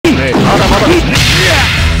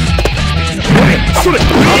それ。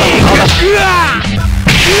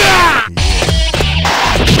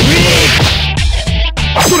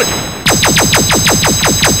それ。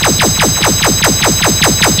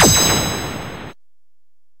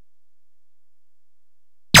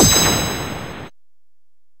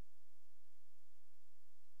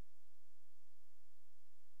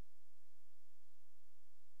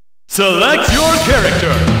Select your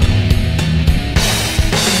character.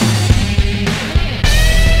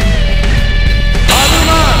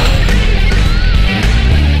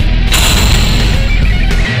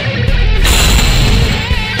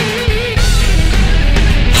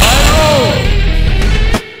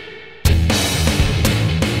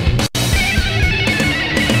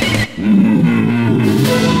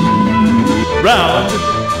 Round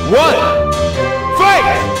 1.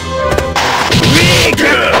 Fight!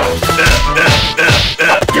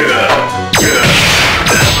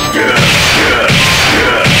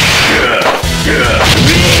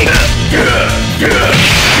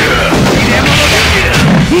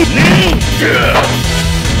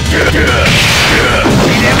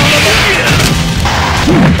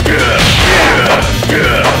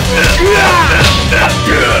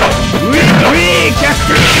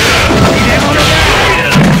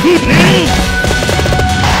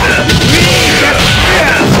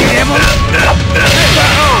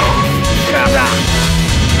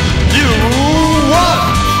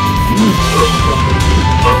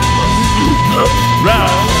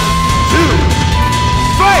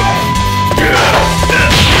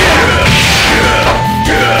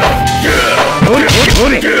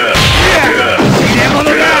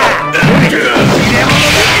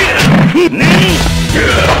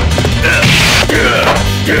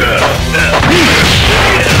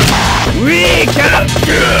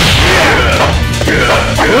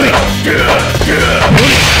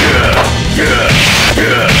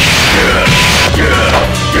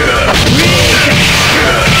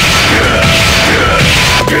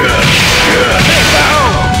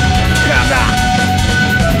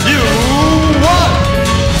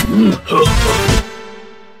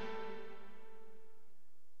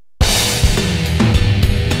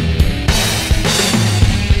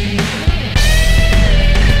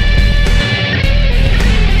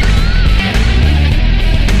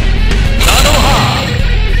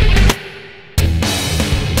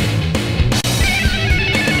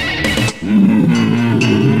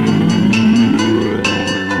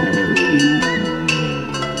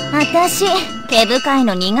私、毛深い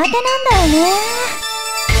の苦手なんだよね。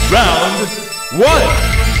Round 1.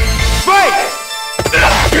 Fight!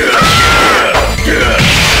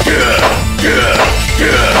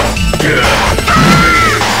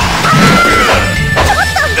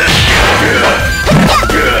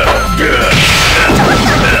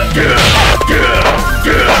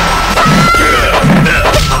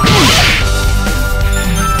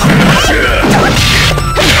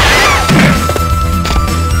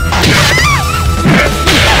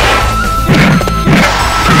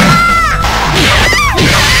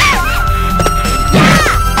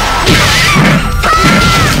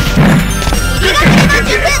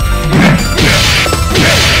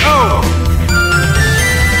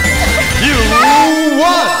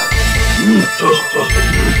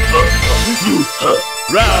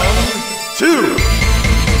 Round 2.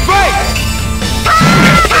 Fight!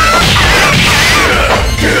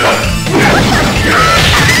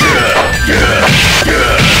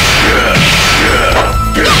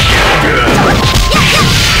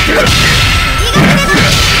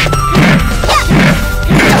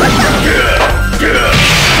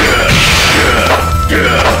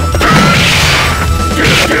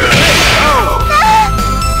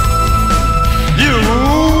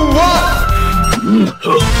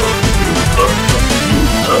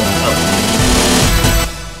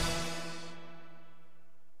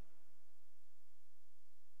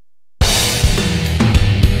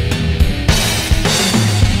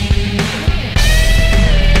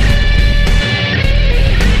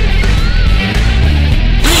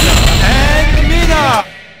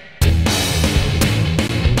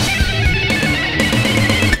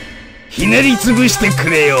ひねりつぶしてく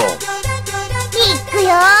れよ。いくよ。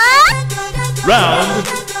Round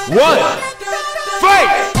 1.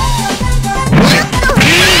 Fight!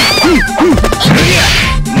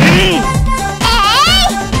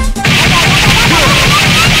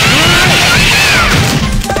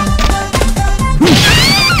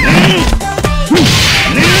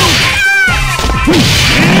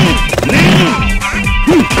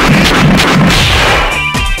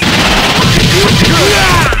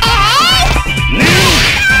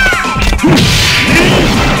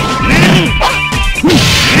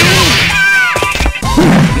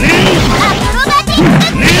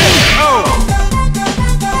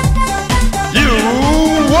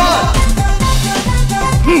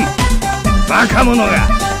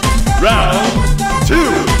 Round 2.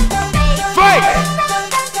 Fight!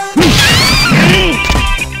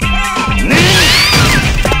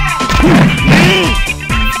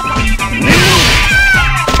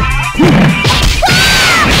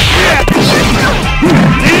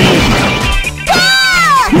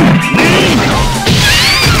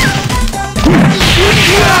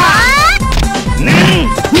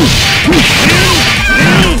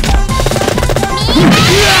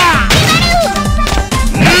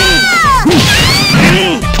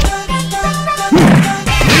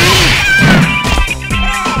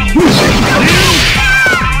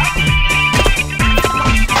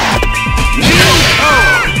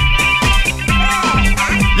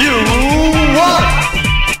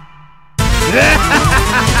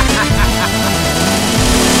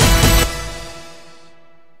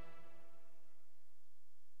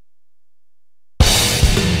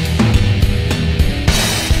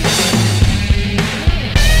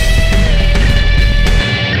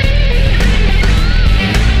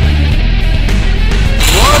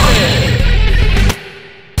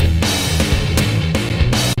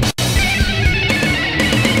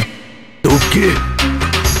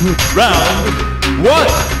 Round 1.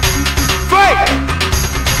 Fight!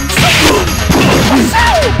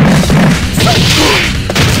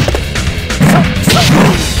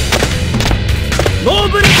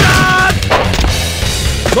 Noble shot!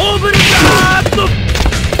 Noble shot!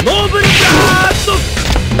 Noble shot!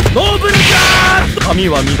 Noble shot! 髪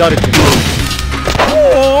は乱れてる。ジ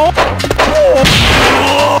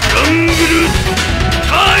ャングル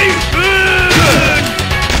台風！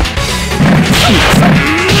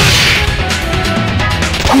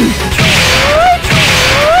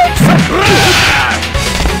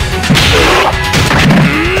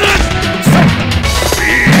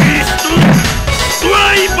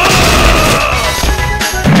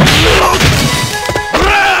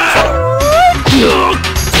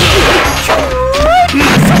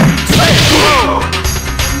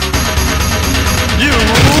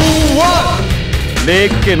レイ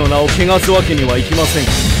ク家の名を汚すわけにはいきません。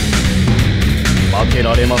負け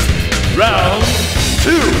られません。Round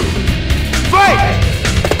 2 Fight!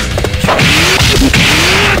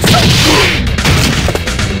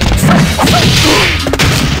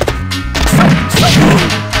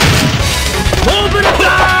 ノーブルブラ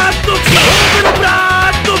ッド！ノーブルブラ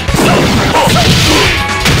ッド！ノ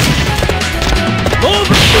ー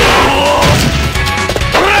ブルブラッド！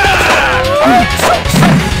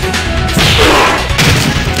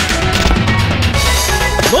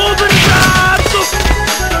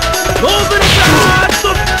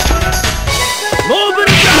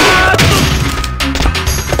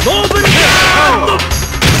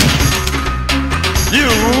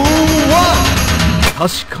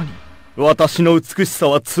確かに私の美しさ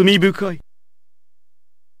は罪深い。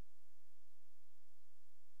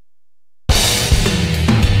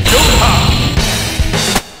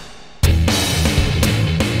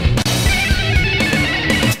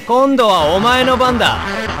今度はお前の番だ、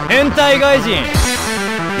変態外人。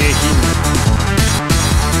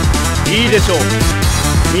いいでしょう。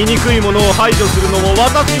醜いものを排除するのも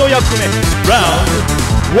私の役目。Round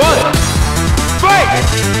 1 Fight!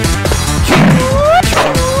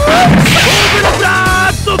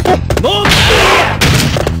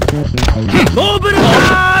 ノーブルブ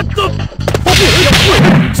ラッド！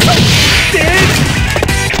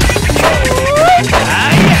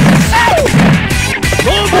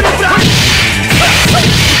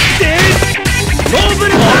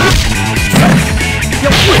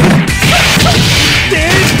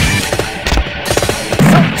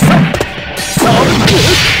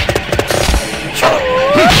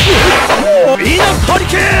みんなハリ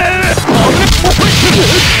ケーン！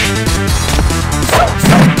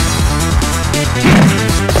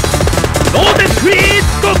ノーデスクイー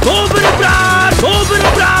ト！ノーブルブラー！ノーブルブ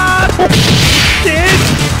ラー！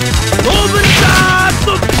ノーブルブラー！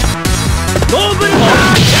ノーブルブラ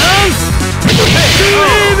ー！チャンス！クリ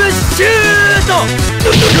ームシュート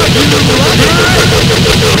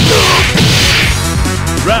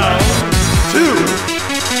！Round 2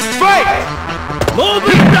 Fight! ノーブ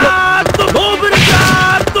ルブラー！ノーブルブラ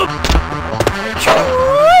ー！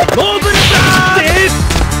ノーブルブラー！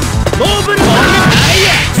ノーブルブラー！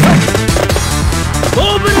ノ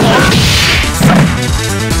ーブルブラ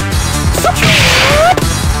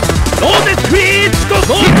ノーデスクイート！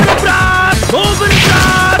ノーブルブラー！ノーブルブラ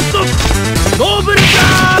ー！ノーブルブラ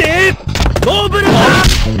ー！ノーブルブラー！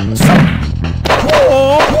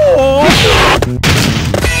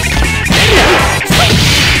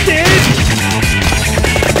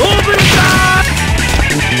ノーブルブラー！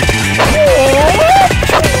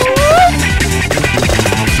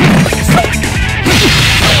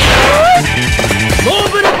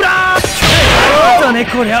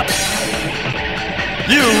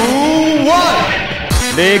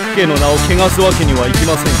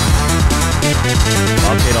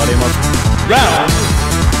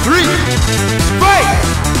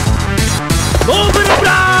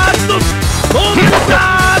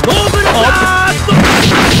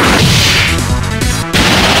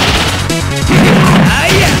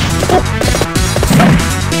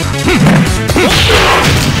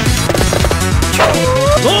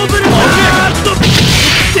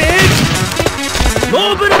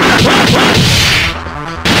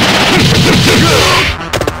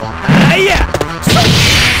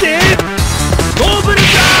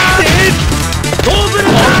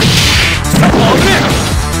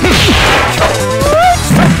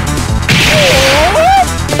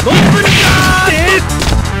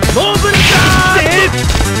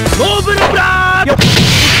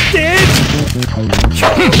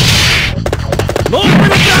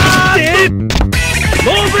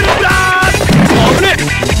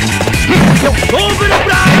ノーブルブ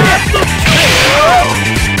ラスト。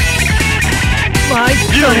参った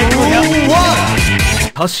ねこりゃ。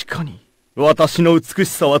確かに私の美し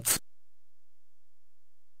さは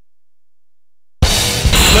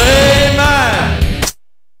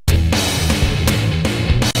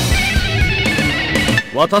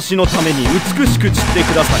私のために美しく散って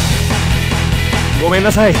ください。ごめん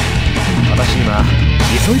なさい、私今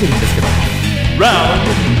急いでるんですけど。ラウン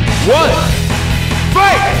ド1フ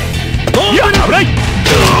ァイト。ノーブルブライ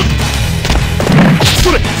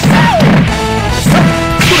それそれ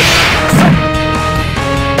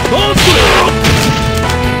ノー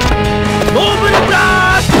ブルブ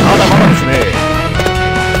ラスト。まだまだですね。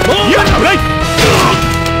ノーブルブライ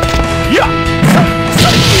いや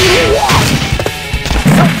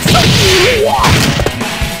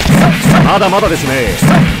まだまだですね。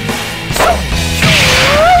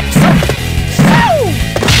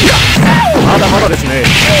まだまだですね。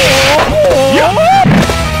いや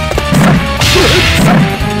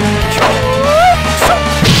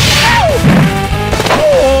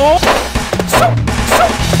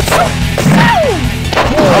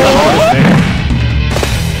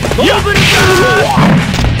ノーブルブラ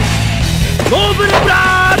ノーブルブ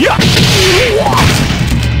ラいや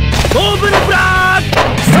ノーブルブラい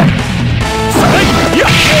や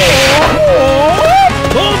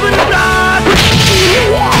ノーブルブラ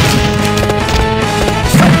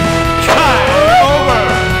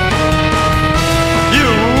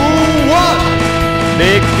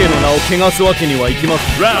レイク家の名を汚すわけにはいきま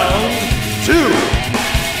す。ラウンド2フ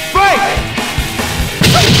ァイト。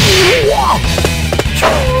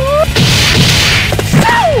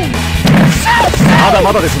まだ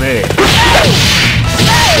まだですね。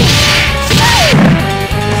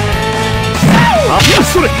あ、いや、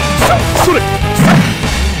それそれ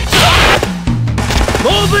ノ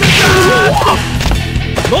ーブルブラー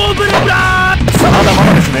ノーブルブラーまだま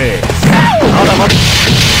だですね。まだまだ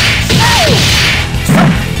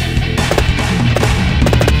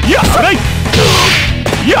いや、それい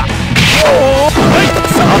やはい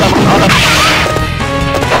まだまだ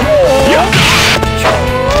いや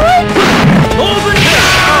ノーブルブラ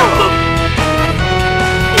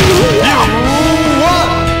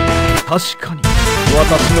ー確かに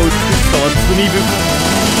私の美しさは罪深い。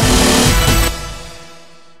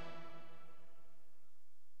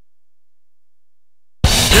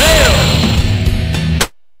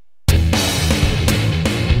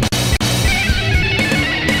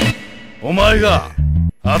お前が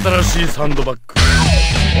新しいサンドバッグ。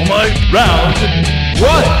お前ラウンド1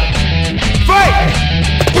ファイ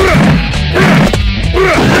ト。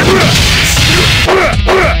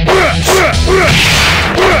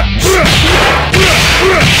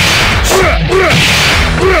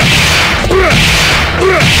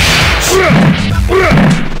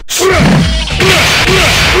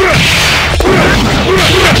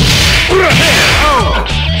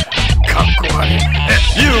かっこ悪い。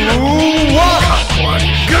You won!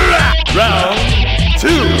 Round 2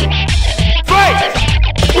 Fight!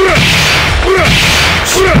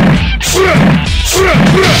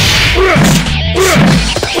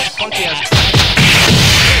 Funky ass track.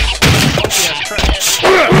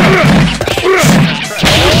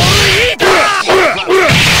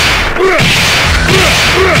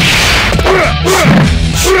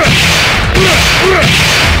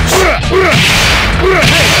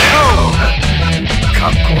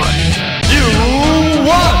 You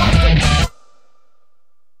won!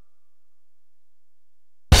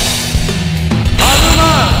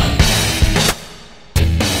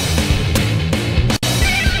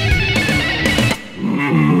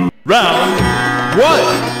 Round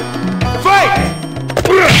 1 Fight!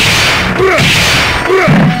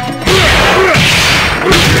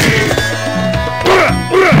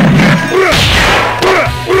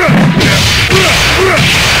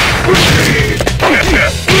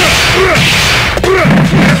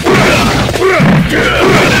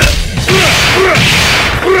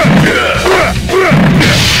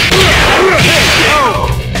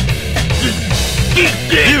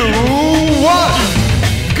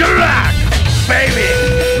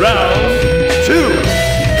 Round 2.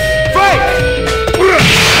 Fight!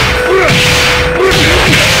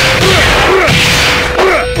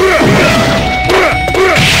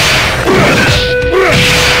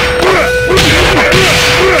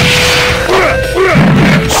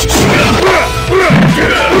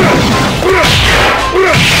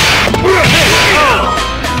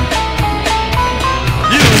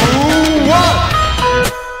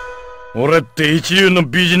俺って一流の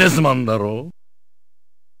ビジネスマンだろ。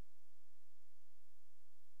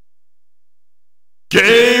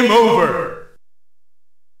Game over!